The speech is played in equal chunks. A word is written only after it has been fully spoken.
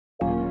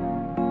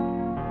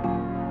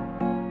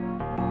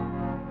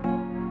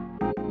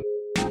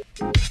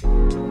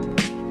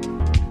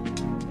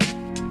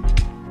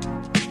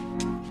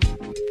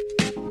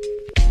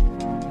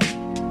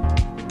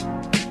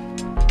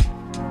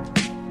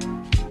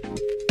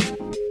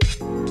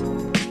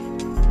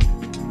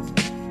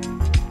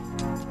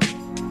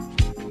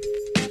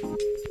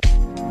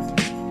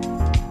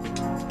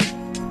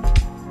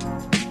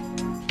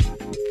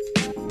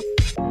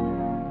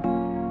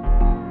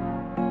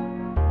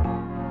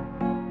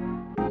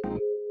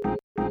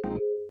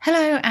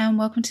Hello and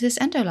welcome to this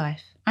Endo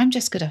Life. I'm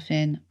Jessica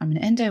Duffin. I'm an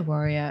endo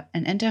warrior,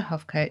 an endo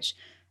health coach,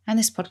 and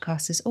this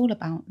podcast is all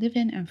about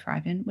living and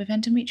thriving with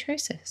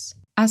endometriosis.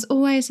 As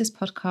always, this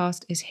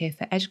podcast is here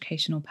for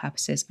educational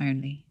purposes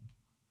only.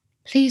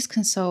 Please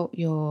consult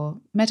your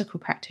medical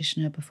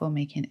practitioner before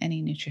making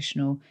any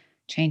nutritional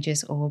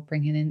changes or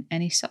bringing in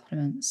any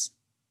supplements.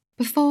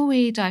 Before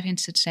we dive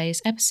into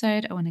today's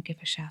episode, I want to give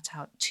a shout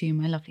out to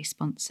my lovely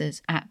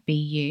sponsors at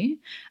BU.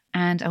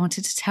 And I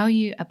wanted to tell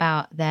you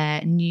about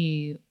their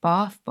new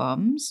bath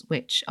bombs,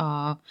 which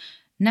are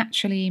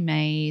naturally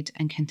made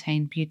and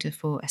contain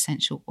beautiful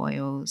essential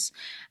oils.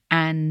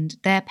 And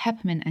their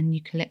peppermint and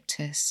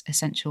eucalyptus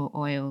essential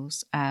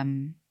oils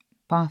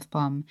bath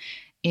bomb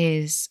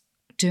is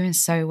doing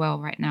so well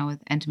right now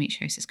with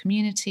endometriosis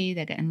community.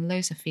 They're getting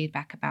loads of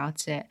feedback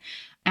about it.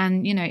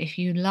 And, if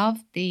you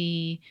love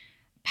the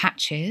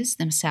patches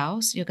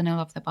themselves, you're going to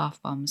love the bath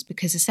bombs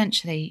because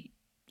essentially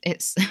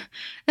it's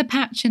the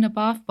patch in a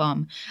bath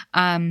bomb.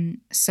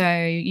 So,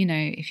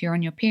 if you're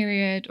on your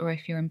period or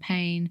if you're in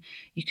pain,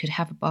 you could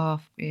have a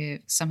bath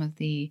with some of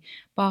the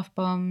bath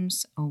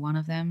bombs or one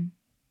of them.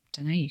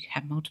 Don't know, you could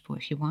have multiple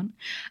if you want.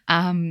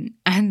 And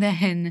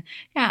then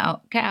get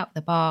out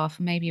the bath,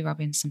 maybe rub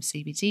in some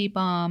CBD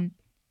balm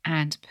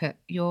and put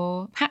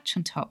your patch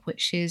on top,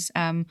 which is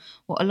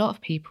what a lot of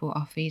people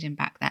are feeding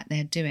back that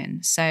they're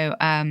doing. So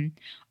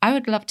I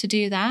would love to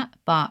do that,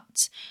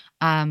 but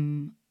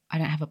I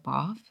don't have a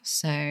bath,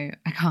 so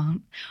I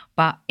can't.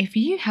 But if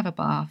you have a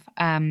bath,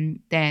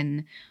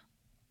 then,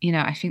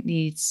 I think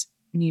these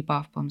new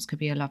bath bombs could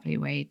be a lovely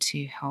way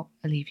to help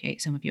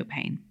alleviate some of your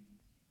pain.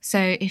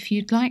 So if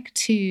you'd like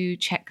to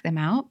check them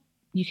out,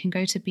 you can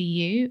go to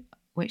BU,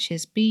 which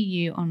is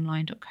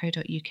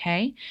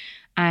buonline.co.uk,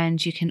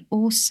 and you can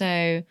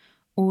also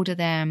order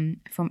them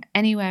from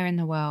anywhere in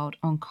the world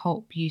on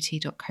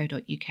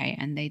cultbeauty.co.uk,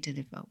 and they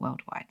deliver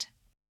worldwide.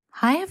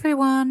 Hi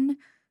everyone.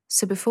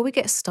 So before we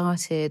get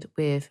started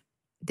with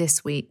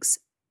this week's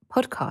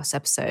podcast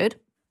episode,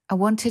 I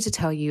wanted to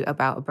tell you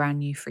about a brand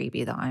new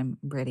freebie that I'm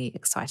really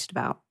excited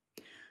about.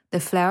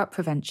 The Flare Up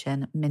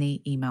Prevention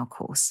mini email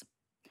course.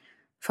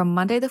 From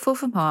Monday the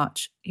 4th of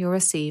March, you'll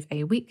receive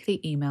a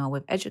weekly email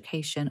with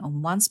education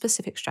on one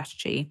specific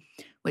strategy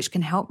which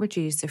can help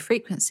reduce the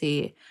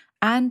frequency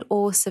and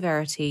or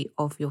severity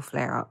of your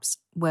flare-ups,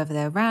 whether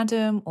they're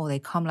random or they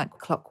come like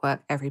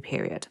clockwork every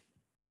period.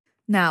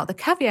 Now, the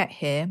caveat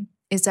here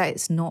is that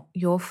it's not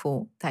your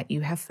fault that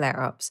you have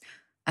flare-ups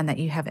and that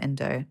you have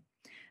endo.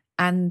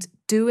 And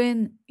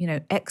doing,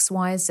 X,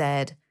 Y,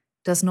 Z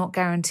does not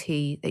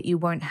guarantee that you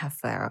won't have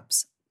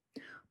flare-ups.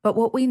 But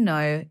what we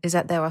know is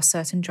that there are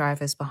certain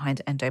drivers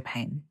behind endo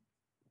pain.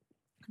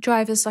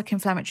 Drivers like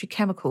inflammatory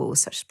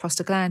chemicals such as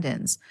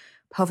prostaglandins,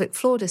 pelvic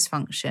floor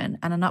dysfunction,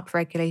 and an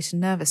upregulated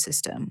nervous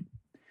system.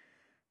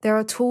 There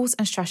are tools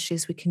and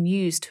strategies we can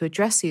use to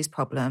address these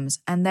problems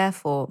and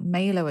therefore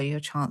may lower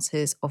your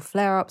chances of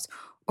flare-ups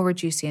or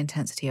reduce the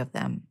intensity of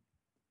them.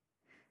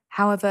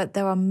 However,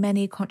 there are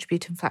many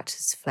contributing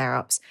factors to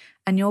flare-ups,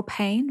 and your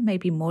pain may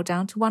be more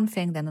down to one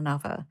thing than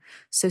another.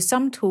 So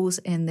some tools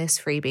in this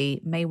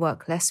freebie may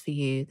work less for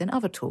you than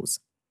other tools.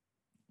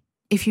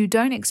 If you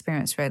don't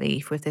experience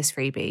relief with this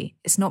freebie,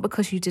 it's not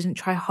because you didn't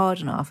try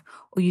hard enough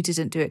or you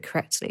didn't do it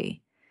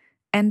correctly.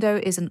 Endo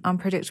is an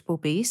unpredictable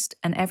beast,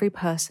 and every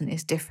person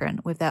is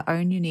different with their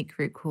own unique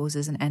root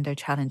causes and endo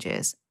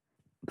challenges.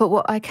 But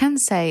what I can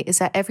say is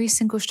that every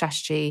single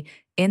strategy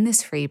in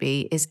this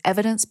freebie is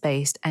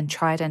evidence-based and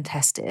tried and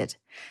tested,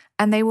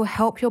 and they will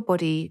help your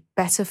body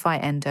better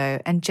fight endo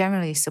and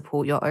generally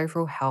support your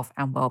overall health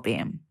and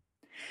well-being.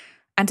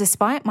 And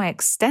despite my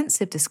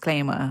extensive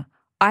disclaimer,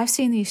 I've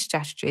seen these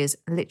strategies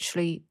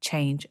literally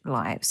change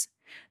lives.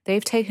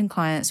 They've taken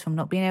clients from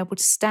not being able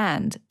to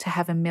stand to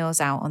having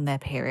meals out on their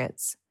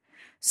periods.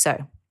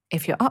 So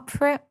if you're up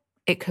for it,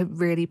 it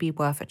could really be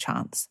worth a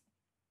chance.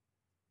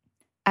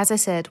 As I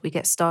said, we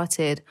get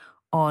started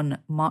on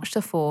March the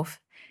 4th.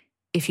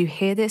 If you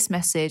hear this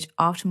message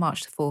after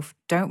March the 4th,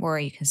 don't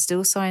worry, you can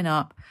still sign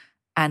up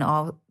and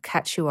I'll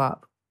catch you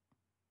up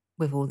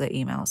with all the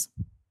emails.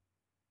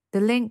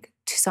 The link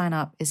to sign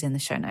up is in the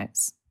show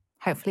notes.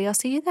 Hopefully I'll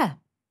see you there.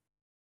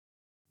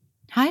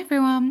 Hi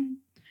everyone.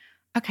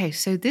 Okay,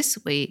 so this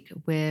week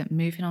we're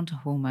moving on to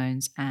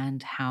hormones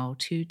and how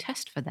to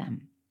test for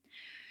them.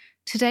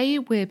 Today,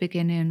 we're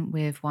beginning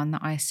with one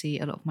that I see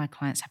a lot of my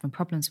clients having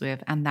problems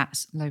with, and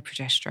that's low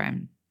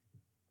progesterone.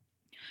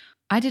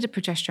 I did a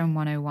progesterone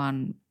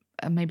 101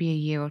 maybe a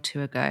year or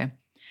two ago,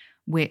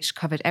 which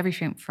covered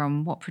everything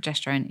from what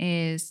progesterone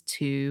is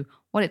to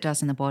what it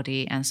does in the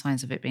body and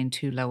signs of it being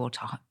too low or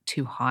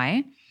too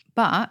high.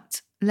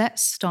 But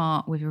let's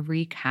start with a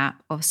recap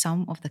of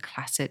some of the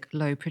classic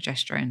low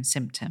progesterone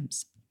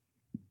symptoms.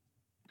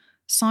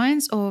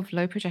 Signs of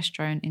low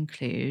progesterone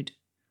include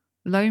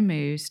low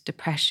moods,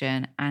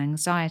 depression, and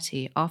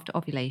anxiety after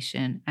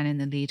ovulation and in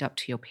the lead up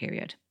to your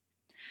period.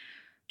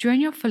 During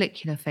your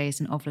follicular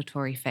phase and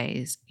ovulatory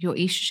phase, your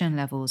estrogen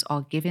levels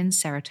are giving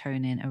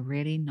serotonin a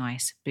really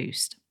nice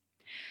boost.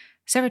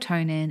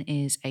 Serotonin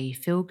is a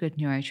feel-good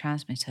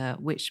neurotransmitter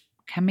which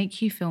can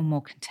make you feel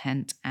more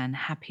content and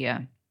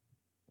happier.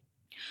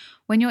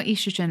 When your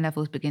estrogen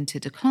levels begin to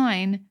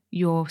decline,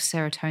 your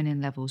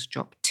serotonin levels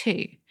drop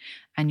too.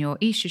 And your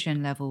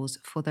estrogen levels,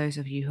 for those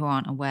of you who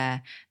aren't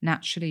aware,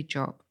 naturally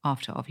drop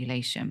after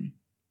ovulation.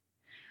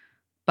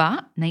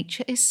 But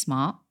nature is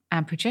smart,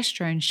 and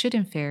progesterone should,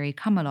 in theory,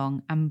 come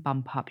along and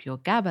bump up your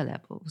GABA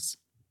levels.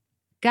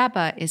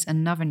 GABA is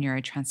another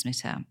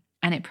neurotransmitter,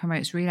 and it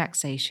promotes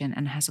relaxation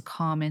and has a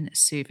calming,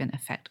 soothing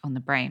effect on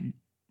the brain.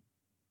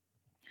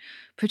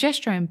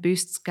 Progesterone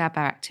boosts GABA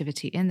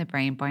activity in the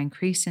brain by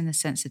increasing the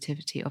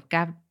sensitivity of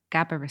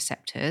GABA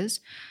receptors,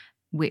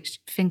 which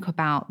think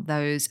about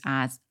those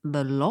as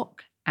the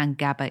lock, and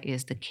GABA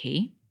is the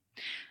key,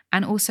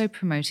 and also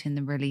promoting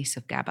the release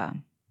of GABA.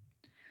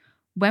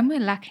 When we're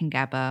lacking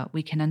GABA,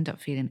 we can end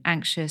up feeling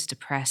anxious,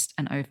 depressed,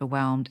 and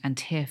overwhelmed and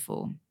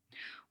tearful.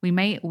 We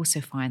may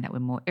also find that we're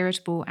more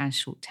irritable and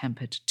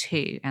short-tempered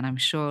too, and I'm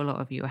sure a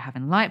lot of you are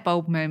having light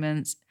bulb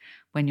moments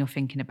when you're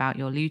thinking about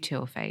your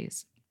luteal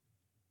phase.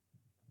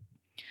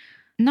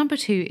 Number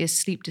 2 is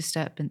sleep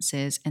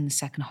disturbances in the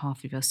second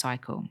half of your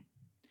cycle.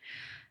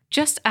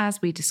 Just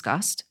as we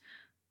discussed,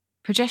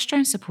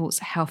 progesterone supports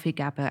healthy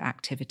GABA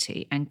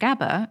activity, and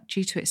GABA,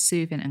 due to its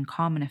soothing and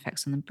calming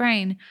effects on the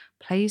brain,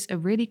 plays a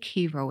really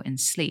key role in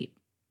sleep.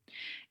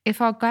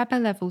 If our GABA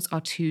levels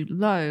are too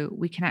low,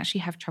 we can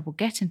actually have trouble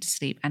getting to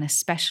sleep and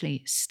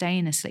especially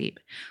staying asleep,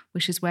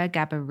 which is where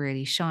GABA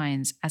really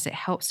shines as it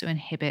helps to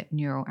inhibit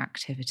neural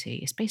activity.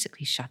 It's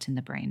basically shutting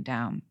the brain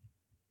down.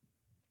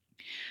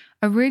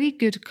 A really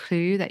good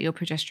clue that your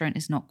progesterone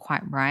is not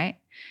quite right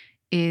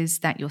is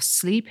that you're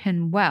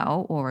sleeping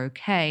well or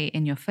okay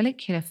in your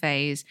follicular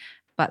phase,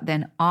 but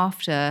then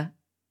after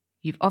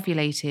you've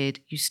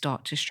ovulated, you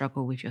start to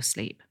struggle with your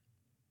sleep.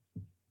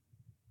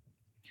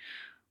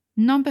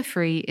 Number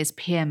 3 is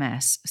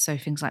PMS, so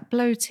things like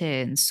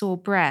bloating, sore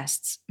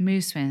breasts,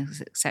 mood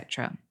swings,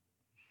 etc.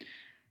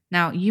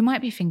 Now, you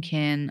might be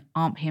thinking,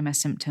 aren't PMS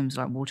symptoms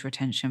like water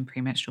retention,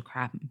 premenstrual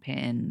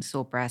cramping,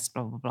 sore breasts,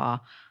 blah, blah, blah,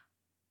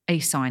 a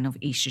sign of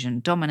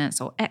estrogen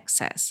dominance or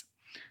excess?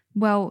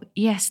 Well,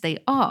 yes, they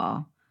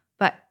are,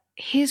 but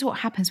here's what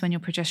happens when your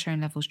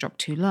progesterone levels drop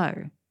too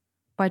low.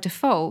 By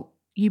default,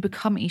 you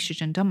become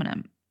estrogen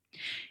dominant.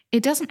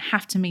 It doesn't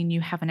have to mean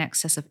you have an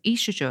excess of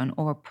estrogen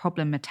or a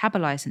problem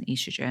metabolizing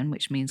estrogen,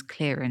 which means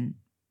clearing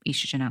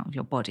estrogen out of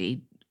your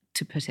body,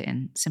 to put it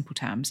in simple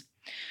terms.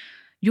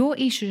 Your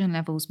estrogen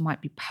levels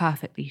might be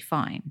perfectly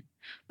fine,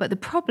 but the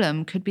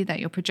problem could be that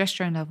your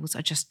progesterone levels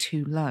are just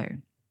too low.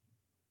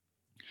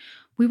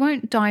 We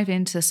won't dive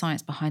into the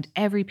science behind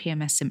every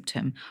PMS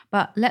symptom,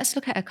 but let's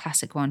look at a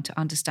classic one to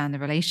understand the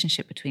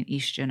relationship between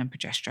estrogen and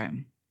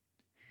progesterone.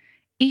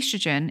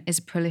 Estrogen is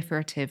a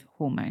proliferative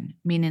hormone,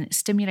 meaning it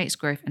stimulates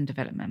growth and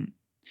development.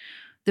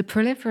 The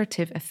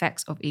proliferative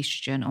effects of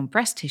estrogen on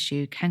breast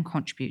tissue can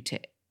contribute to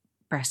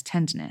breast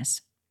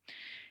tenderness.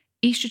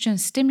 Estrogen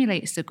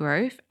stimulates the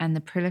growth and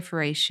the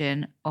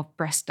proliferation of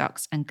breast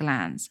ducts and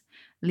glands,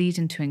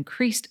 leading to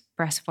increased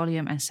breast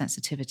volume and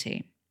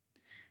sensitivity.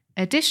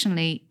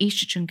 Additionally,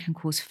 estrogen can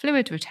cause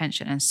fluid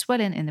retention and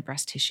swelling in the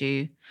breast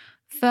tissue,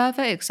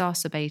 further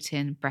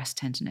exacerbating breast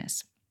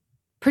tenderness.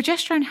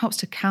 Progesterone helps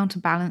to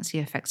counterbalance the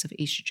effects of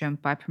estrogen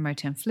by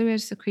promoting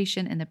fluid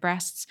secretion in the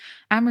breasts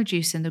and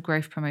reducing the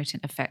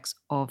growth-promoting effects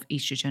of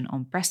estrogen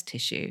on breast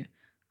tissue,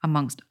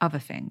 amongst other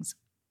things.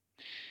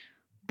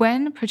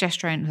 When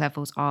progesterone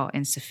levels are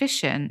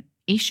insufficient,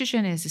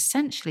 estrogen is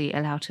essentially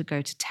allowed to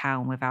go to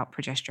town without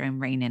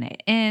progesterone reining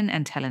it in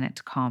and telling it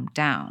to calm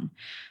down,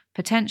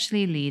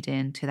 potentially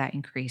leading to that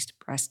increased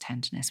breast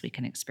tenderness we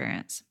can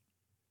experience.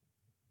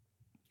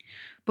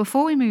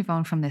 Before we move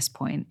on from this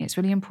point, it's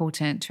really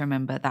important to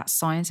remember that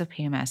signs of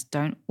PMS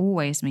don't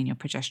always mean your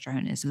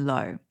progesterone is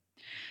low.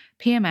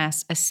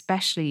 PMS,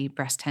 especially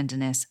breast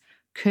tenderness,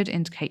 could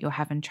indicate you're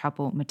having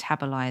trouble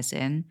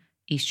metabolizing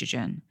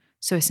estrogen,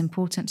 so it's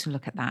important to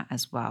look at that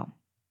as well.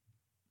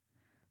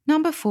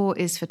 Number 4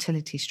 is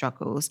fertility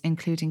struggles,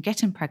 including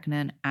getting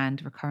pregnant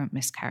and recurrent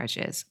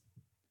miscarriages.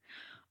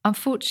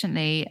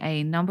 Unfortunately,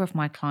 a number of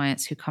my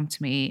clients who come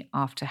to me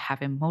after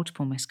having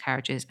multiple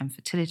miscarriages and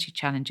fertility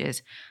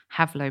challenges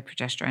have low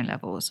progesterone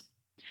levels.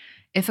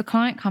 If a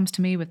client comes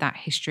to me with that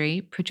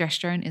history,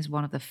 progesterone is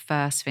one of the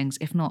first things,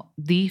 if not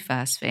the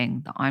first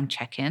thing, that I'm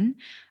checking.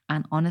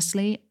 And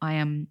honestly, I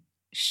am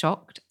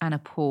shocked and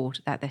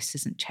appalled that this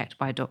isn't checked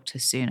by a doctor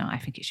sooner. I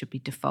think it should be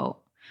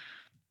default.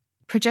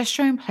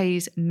 Progesterone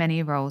plays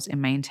many roles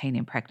in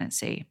maintaining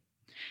pregnancy.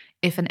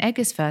 If an egg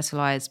is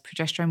fertilized,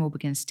 progesterone will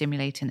begin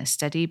stimulating a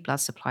steady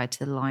blood supply to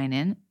the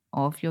lining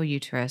of your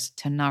uterus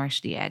to nourish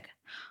the egg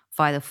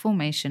via the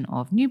formation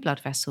of new blood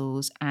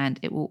vessels, and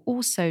it will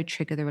also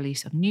trigger the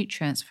release of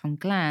nutrients from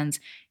glands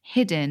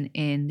hidden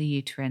in the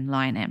uterine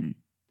lining.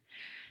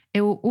 It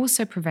will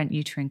also prevent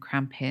uterine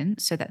cramping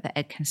so that the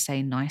egg can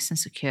stay nice and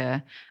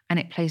secure, and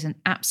it plays an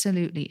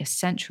absolutely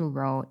essential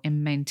role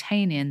in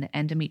maintaining the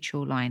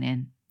endometrial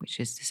lining, which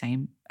is the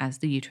same as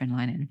the uterine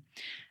lining,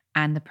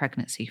 and the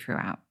pregnancy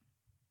throughout.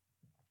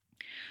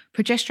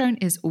 Progesterone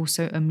is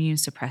also immune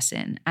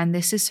suppressing, and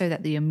this is so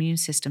that the immune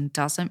system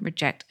doesn't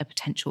reject a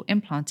potential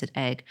implanted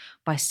egg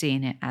by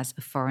seeing it as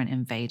a foreign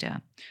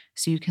invader.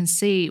 So you can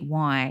see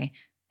why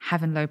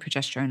having low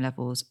progesterone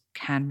levels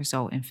can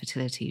result in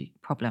fertility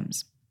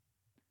problems.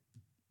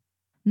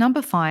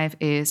 Number 5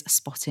 is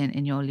spotting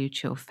in your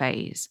luteal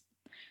phase.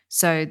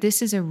 So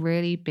this is a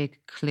really big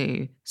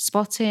clue.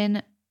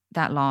 Spotting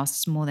that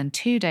lasts more than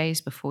 2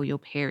 days before your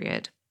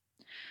period.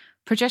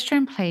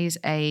 Progesterone plays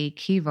a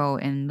key role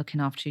in looking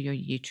after your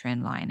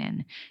uterine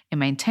lining. It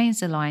maintains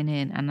the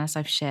lining, and as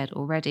I've shared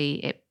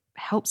already, it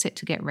helps it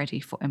to get ready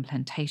for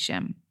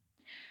implantation.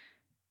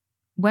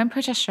 When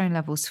progesterone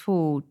levels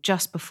fall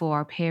just before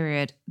our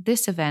period,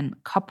 this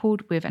event,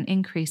 coupled with an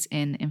increase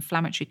in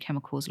inflammatory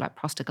chemicals like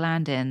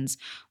prostaglandins,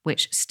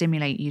 which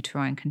stimulate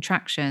uterine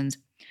contractions,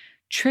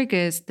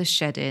 triggers the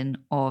shedding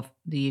of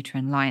the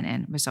uterine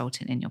lining,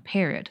 resulting in your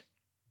period.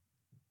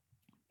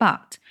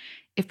 But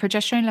if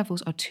progesterone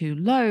levels are too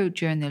low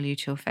during the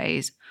luteal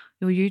phase,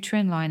 your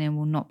uterine lining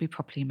will not be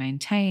properly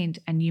maintained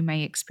and you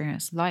may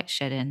experience light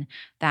shedding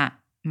that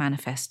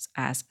manifests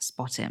as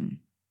spotting.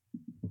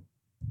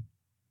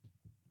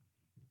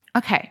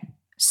 Okay,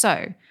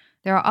 so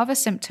there are other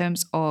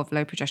symptoms of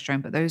low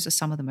progesterone, but those are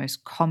some of the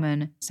most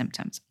common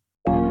symptoms.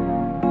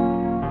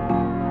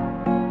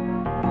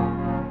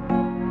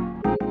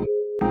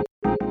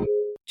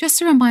 Just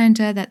a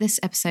reminder that this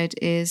episode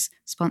is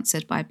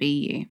sponsored by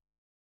BU.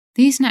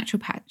 These natural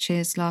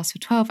patches last for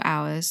 12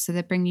 hours, so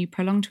they bring you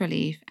prolonged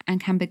relief and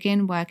can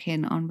begin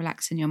working on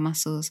relaxing your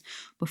muscles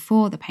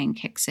before the pain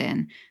kicks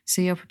in,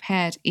 so you're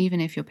prepared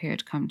even if your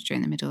period comes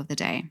during the middle of the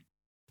day.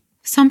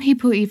 Some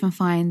people even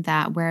find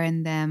that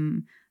wearing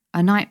them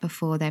a night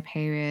before their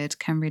period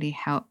can really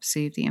help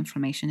soothe the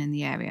inflammation in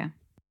the area.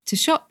 To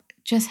shop,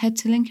 just head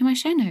to the link in my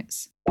show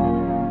notes.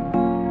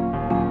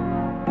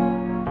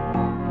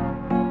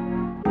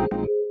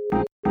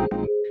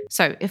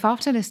 So, if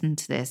after listening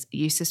to this,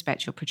 you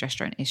suspect your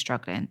progesterone is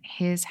struggling,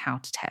 here's how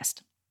to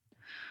test.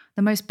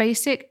 The most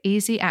basic,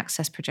 easy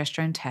access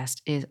progesterone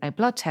test is a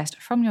blood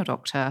test from your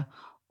doctor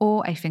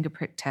or a finger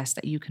prick test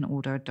that you can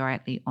order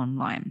directly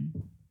online.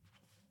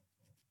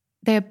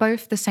 They are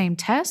both the same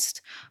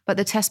test, but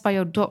the test by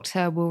your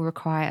doctor will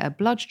require a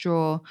blood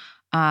draw,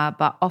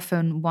 but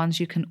often ones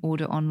you can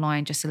order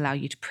online just allow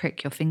you to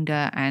prick your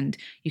finger and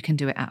you can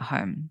do it at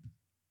home.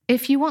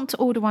 If you want to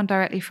order one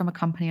directly from a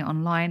company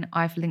online,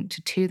 I've linked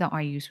to 2 that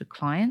I use with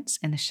clients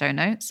in the show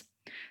notes.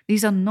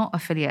 These are not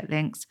affiliate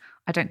links.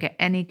 I don't get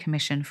any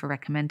commission for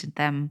recommending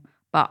them,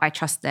 but I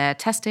trust their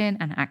testing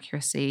and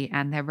accuracy,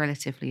 and they're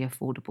relatively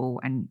affordable,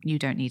 and you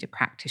don't need a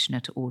practitioner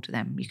to order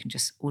them. You can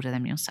just order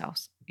them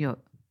yourselves. You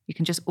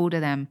can just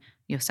order them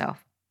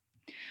yourself.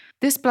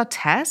 This blood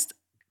test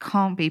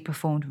can't be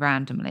performed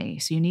randomly,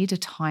 so you need to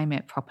time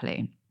it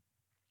properly.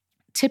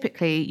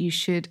 Typically, you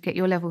should get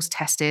your levels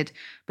tested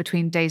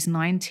between days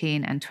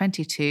 19 and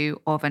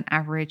 22 of an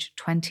average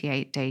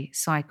 28-day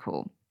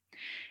cycle.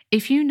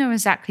 If you know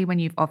exactly when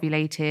you've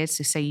ovulated,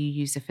 so say you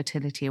use the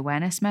fertility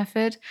awareness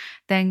method,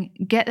 then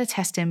get the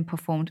testing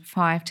performed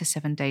 5 to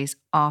 7 days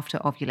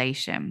after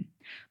ovulation.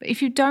 But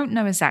if you don't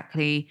know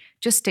exactly,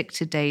 just stick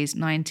to days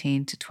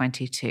 19 to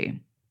 22.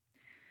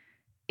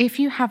 If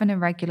you have an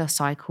irregular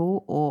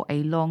cycle or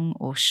a long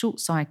or short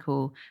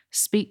cycle,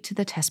 speak to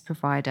the test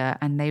provider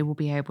and they will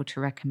be able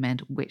to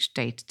recommend which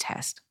day to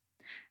test.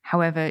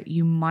 However,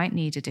 you might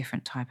need a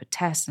different type of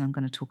test, and I'm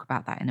going to talk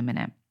about that in a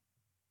minute.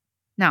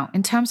 Now,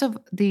 in terms of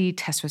the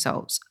test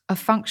results, a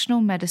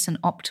functional medicine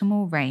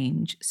optimal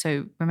range,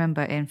 so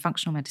remember in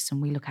functional medicine,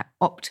 we look at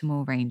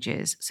optimal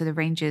ranges, so the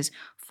ranges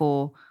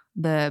for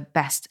the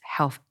best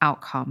health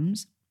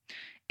outcomes,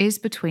 is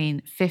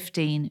between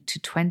 15 to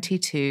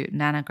 22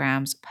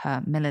 nanograms per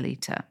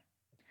milliliter.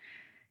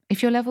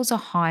 If your levels are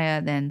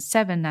higher than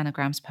 7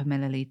 nanograms per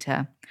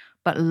milliliter,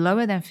 but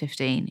lower than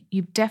 15,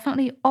 you've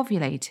definitely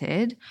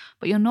ovulated,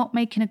 but you're not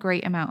making a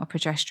great amount of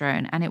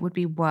progesterone, and it would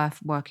be worth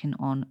working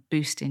on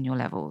boosting your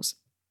levels.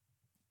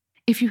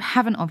 If you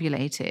haven't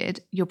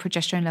ovulated, your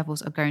progesterone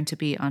levels are going to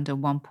be under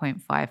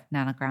 1.5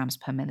 nanograms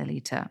per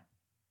milliliter.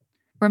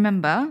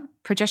 Remember,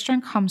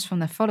 progesterone comes from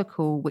the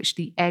follicle which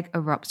the egg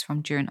erupts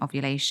from during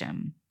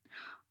ovulation.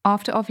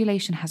 After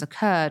ovulation has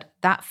occurred,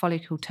 that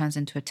follicle turns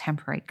into a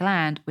temporary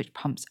gland which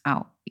pumps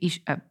out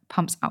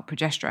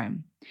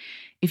progesterone.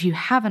 If you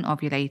haven't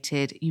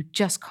ovulated, you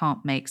just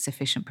can't make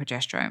sufficient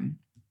progesterone.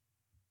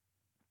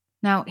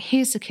 Now,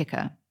 here's the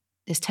kicker.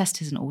 This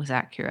test isn't always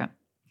accurate.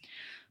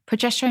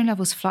 Progesterone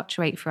levels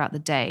fluctuate throughout the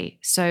day,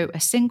 so a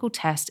single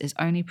test is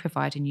only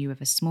providing you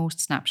with a small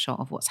snapshot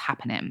of what's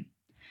happening.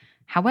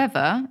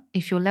 However,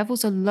 if your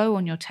levels are low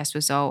on your test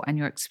result and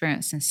you're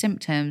experiencing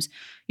symptoms,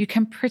 you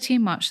can pretty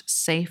much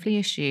safely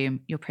assume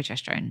your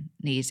progesterone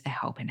needs a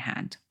helping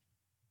hand.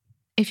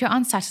 If you're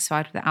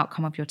unsatisfied with the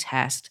outcome of your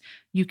test,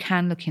 you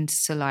can look into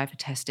saliva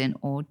testing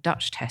or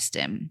Dutch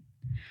testing.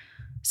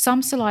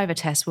 Some saliva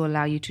tests will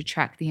allow you to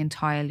track the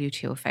entire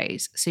luteal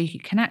phase, so you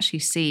can actually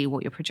see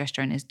what your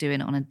progesterone is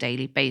doing on a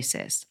daily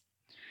basis.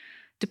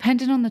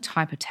 Depending on the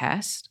type of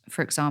test,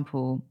 for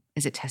example,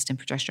 Is it testing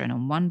progesterone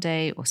on one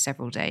day or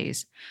several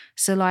days?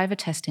 Saliva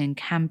testing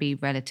can be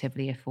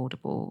relatively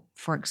affordable,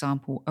 for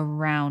example,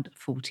 around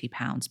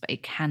 £40, but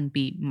it can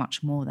be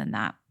much more than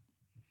that.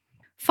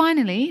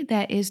 Finally,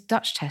 there is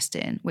Dutch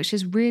testing, which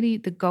is really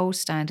the gold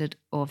standard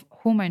of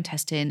hormone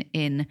testing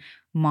in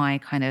my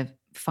kind of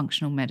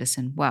functional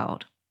medicine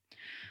world.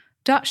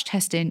 Dutch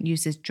testing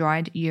uses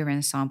dried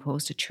urine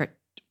samples to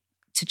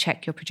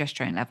check your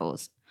progesterone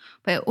levels,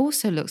 but it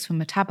also looks for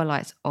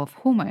metabolites of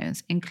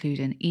hormones,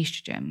 including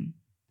estrogen.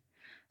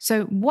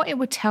 So, what it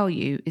would tell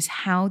you is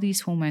how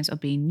these hormones are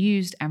being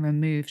used and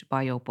removed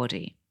by your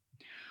body.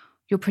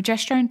 Your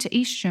progesterone to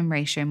estrogen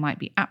ratio might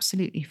be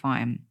absolutely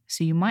fine.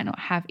 So, you might not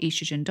have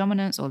estrogen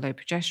dominance or low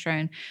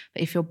progesterone,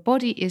 but if your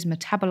body is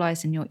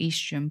metabolizing your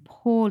estrogen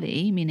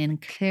poorly, meaning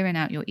clearing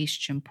out your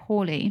estrogen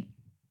poorly,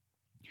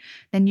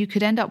 then you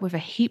could end up with a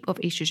heap of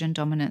estrogen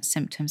dominant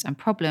symptoms and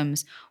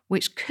problems,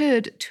 which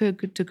could, to a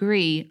good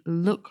degree,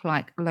 look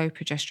like low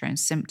progesterone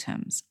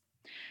symptoms.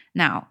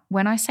 Now,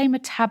 when I say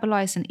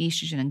metabolizing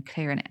estrogen and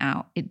clearing it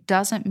out, it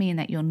doesn't mean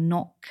that you're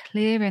not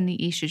clearing the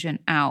estrogen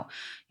out.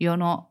 You're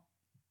not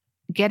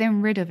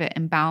getting rid of it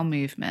in bowel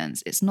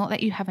movements. It's not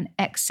that you have an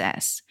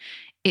excess.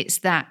 It's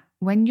that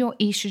when your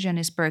estrogen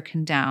is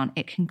broken down,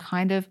 it can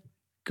kind of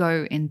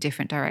go in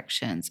different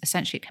directions.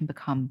 Essentially, it can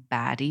become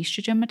bad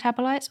estrogen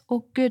metabolites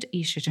or good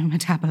estrogen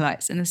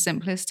metabolites in the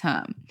simplest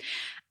term.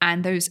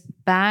 And those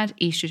bad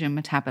estrogen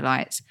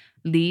metabolites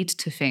lead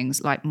to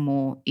things like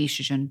more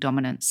estrogen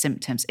dominant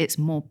symptoms. It's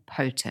more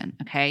potent,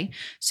 okay?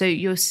 So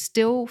you're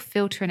still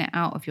filtering it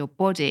out of your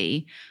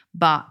body,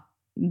 but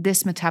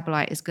this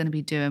metabolite is going to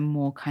be doing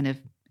more kind of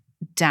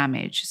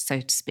damage, so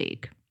to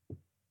speak.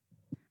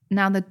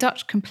 Now, the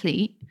Dutch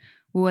Complete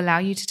will allow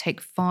you to take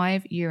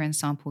 5 urine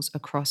samples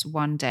across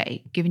one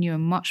day, giving you a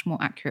much more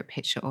accurate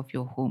picture of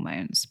your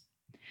hormones.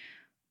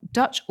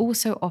 Dutch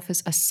also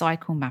offers a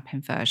cycle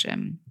mapping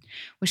version,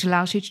 which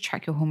allows you to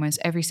track your hormones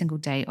every single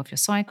day of your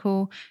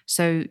cycle.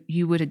 So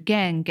you would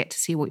again get to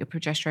see what your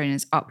progesterone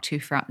is up to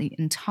throughout the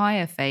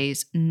entire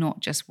phase, not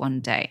just one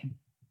day.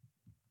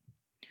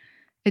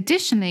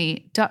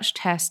 Additionally, Dutch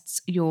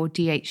tests your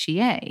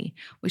DHEA,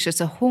 which is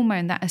a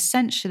hormone that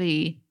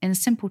essentially, in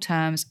simple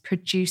terms,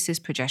 produces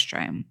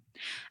progesterone.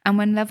 And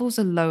when levels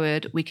are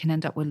lowered, we can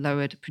end up with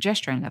lowered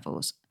progesterone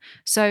levels.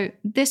 So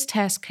this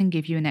test can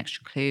give you an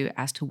extra clue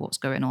as to what's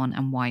going on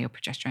and why your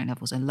progesterone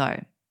levels are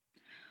low.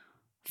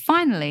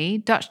 Finally,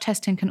 Dutch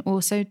testing can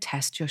also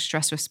test your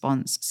stress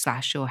response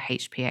 / your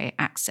HPA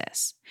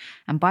axis.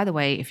 And by the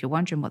way, if you're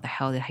wondering what the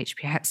hell the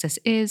HPA axis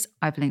is,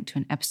 I've linked to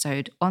an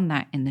episode on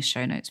that in the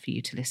show notes for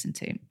you to listen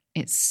to.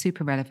 It's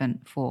super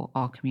relevant for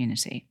our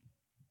community.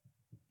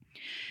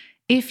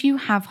 If you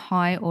have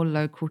high or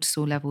low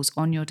cortisol levels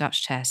on your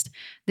Dutch test,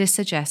 this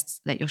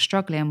suggests that you're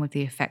struggling with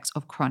the effects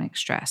of chronic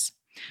stress,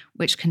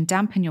 which can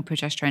dampen your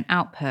progesterone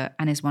output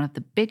and is one of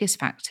the biggest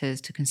factors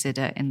to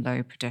consider in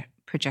low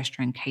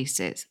progesterone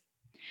cases.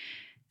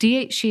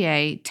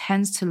 DHEA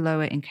tends to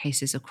lower in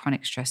cases of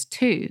chronic stress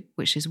too,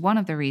 which is one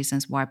of the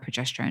reasons why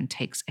progesterone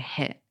takes a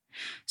hit.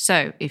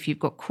 So if you've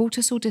got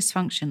cortisol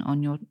dysfunction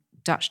on your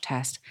Dutch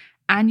test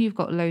and you've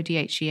got low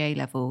DHEA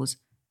levels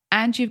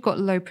and you've got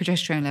low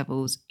progesterone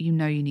levels, you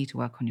know you need to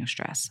work on your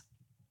stress.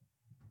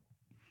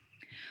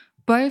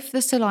 Both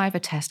the saliva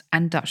test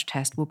and Dutch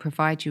test will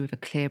provide you with a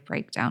clear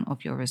breakdown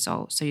of your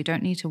results, so you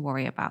don't need to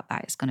worry about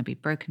that. It's going to be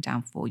broken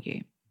down for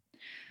you.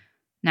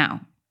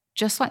 Now,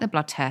 just like the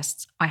blood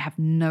tests, I have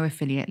no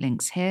affiliate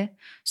links here,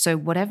 so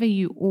whatever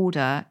you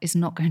order is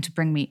not going to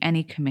bring me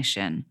any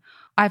commission.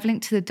 I've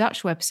linked to the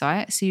Dutch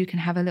website so you can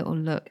have a little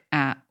look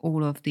at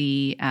all of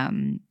the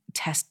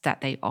tests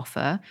that they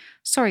offer.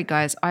 Sorry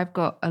guys, I've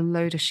got a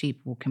load of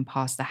sheep walking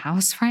past the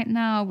house right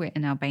now. We're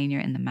in Albania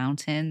in the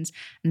mountains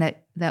and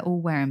they're all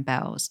wearing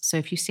bells. So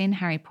if you've seen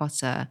Harry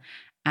Potter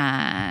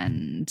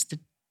and the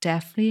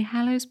Deathly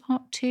Hallows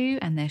Part 2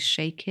 and they're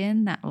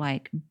shaking that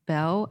like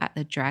bell at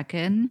the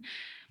dragon,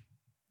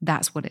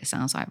 that's what it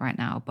sounds like right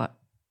now, but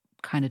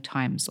kind of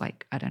times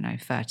like, I don't know,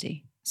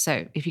 30.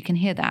 So if you can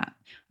hear that,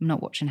 I'm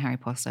not watching Harry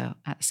Potter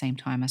at the same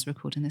time as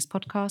recording this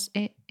podcast.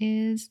 It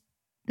is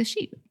the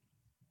sheep.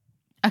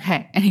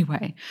 Okay,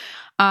 anyway.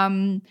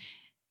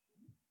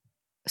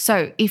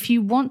 So if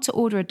you want to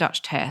order a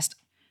Dutch test,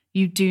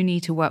 you do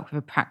need to work with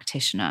a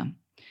practitioner.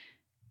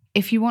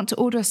 If you want to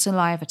order a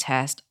saliva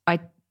test, I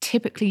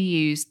typically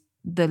use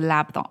the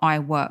lab that I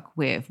work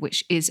with,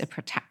 which is a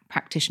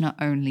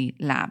practitioner-only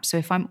lab. So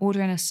if I'm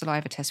ordering a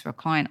saliva test for a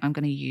client, I'm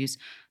going to use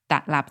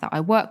that lab that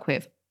I work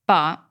with.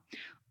 But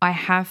I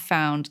have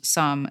found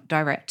some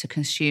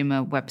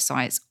direct-to-consumer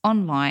websites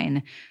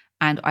online,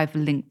 and I've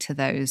linked to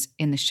those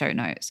in the show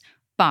notes.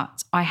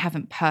 But I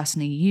haven't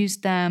personally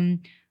used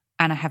them,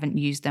 and I haven't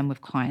used them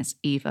with clients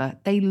either.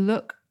 They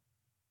look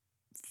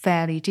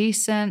fairly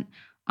decent,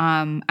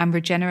 and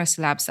Regenerous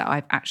labs that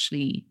I've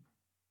actually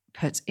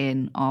put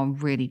in are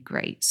really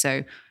great.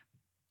 So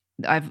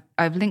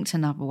I've linked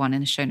another one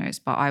in the show notes,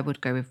 but I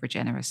would go with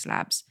Regenerous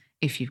labs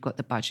if you've got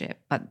the budget,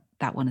 but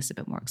that one is a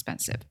bit more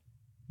expensive.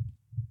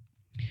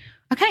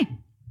 Okay,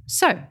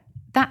 so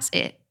That's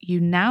it. You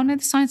now know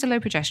the signs of low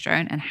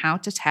progesterone and how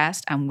to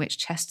test and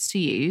which tests to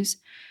use.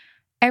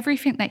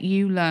 Everything that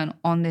you learn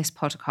on this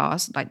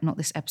podcast, like not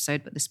this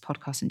episode, but this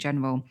podcast in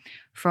general,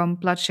 from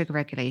blood sugar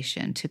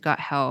regulation to gut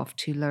health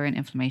to lowering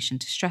inflammation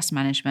to stress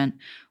management,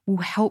 will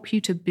help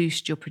you to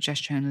boost your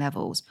progesterone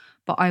levels.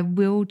 But I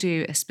will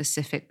do a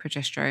specific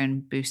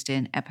progesterone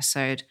boosting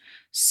episode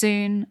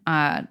soon,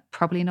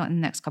 probably not in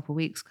the next couple of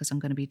weeks because I'm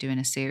going to be doing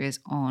a series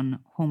on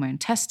hormone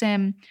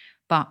testing,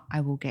 but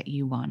I will get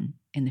you one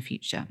in the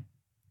future.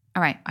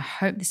 All right, I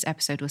hope this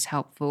episode was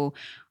helpful.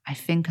 I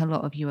think a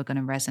lot of you are going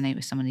to resonate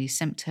with some of these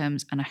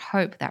symptoms, and I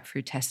hope that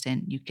through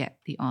testing, you get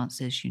the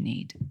answers you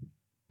need.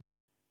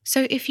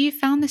 So, if you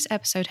found this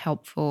episode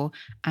helpful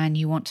and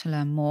you want to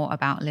learn more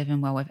about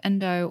living well with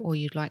endo, or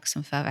you'd like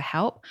some further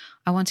help,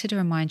 I wanted to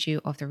remind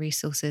you of the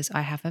resources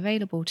I have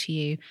available to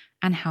you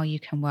and how you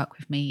can work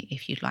with me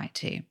if you'd like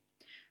to.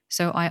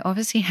 So, I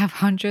obviously have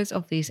hundreds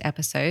of these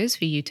episodes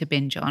for you to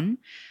binge on.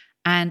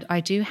 And I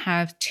do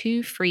have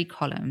 2 free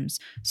columns,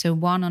 so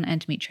one on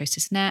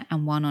Endometriosis Net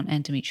and one on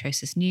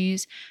Endometriosis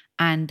News,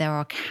 and there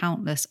are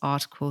countless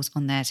articles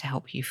on there to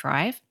help you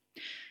thrive.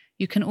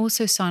 You can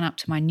also sign up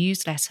to my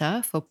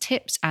newsletter for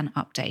tips and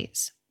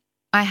updates.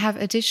 I have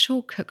a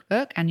digital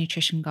cookbook and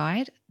nutrition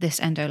guide, This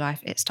Endo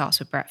Life It Starts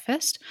With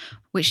Breakfast,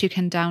 which you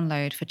can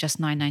download for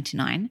just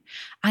 $9.99.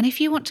 And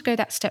if you want to go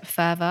that step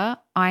further,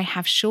 I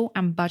have short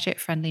and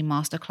budget-friendly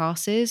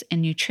masterclasses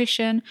in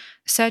nutrition,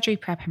 surgery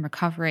prep and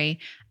recovery,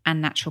 and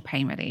natural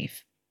pain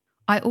relief.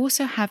 I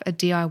also have a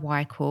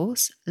DIY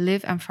course,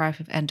 Live and Thrive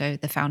with Endo,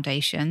 The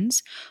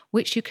Foundations,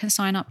 which you can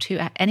sign up to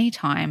at any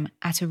time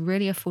at a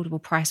really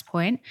affordable price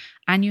point,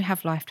 and you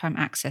have lifetime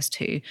access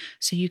to,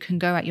 so you can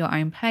go at your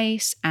own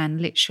pace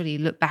and literally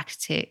look back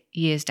at it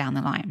years down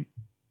the line.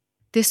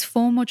 This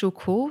 4-module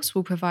course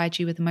will provide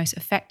you with the most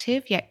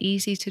effective yet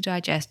easy to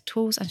digest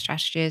tools and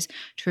strategies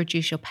to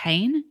reduce your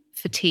pain,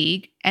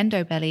 fatigue,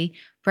 endo belly,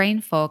 brain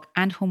fog,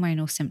 and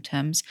hormonal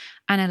symptoms,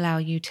 and allow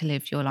you to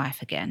live your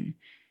life again.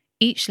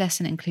 Each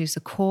lesson includes the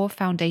core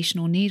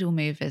foundational needle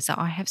movers that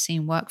I have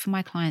seen work for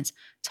my clients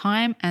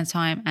time and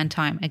time and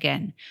time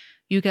again.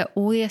 You get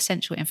all the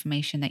essential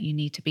information that you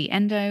need to be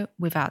endo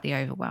without the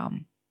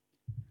overwhelm.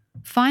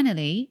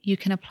 Finally, you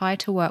can apply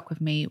to work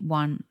with me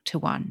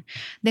one-to-one.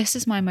 This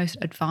is my most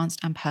advanced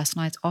and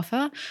personalized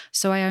offer,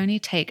 so I only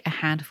take a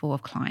handful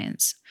of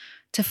clients.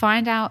 To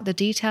find out the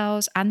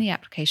details and the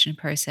application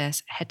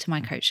process, head to my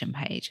coaching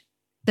page.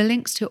 The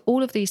links to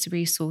all of these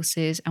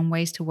resources and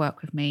ways to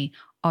work with me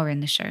are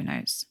in the show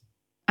notes.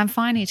 And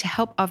finally, to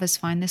help others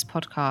find this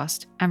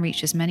podcast and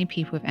reach as many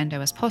people with endo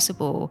as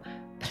possible,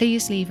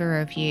 please leave a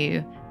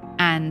review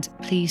and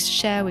please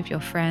share with your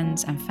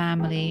friends and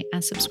family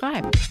and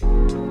subscribe.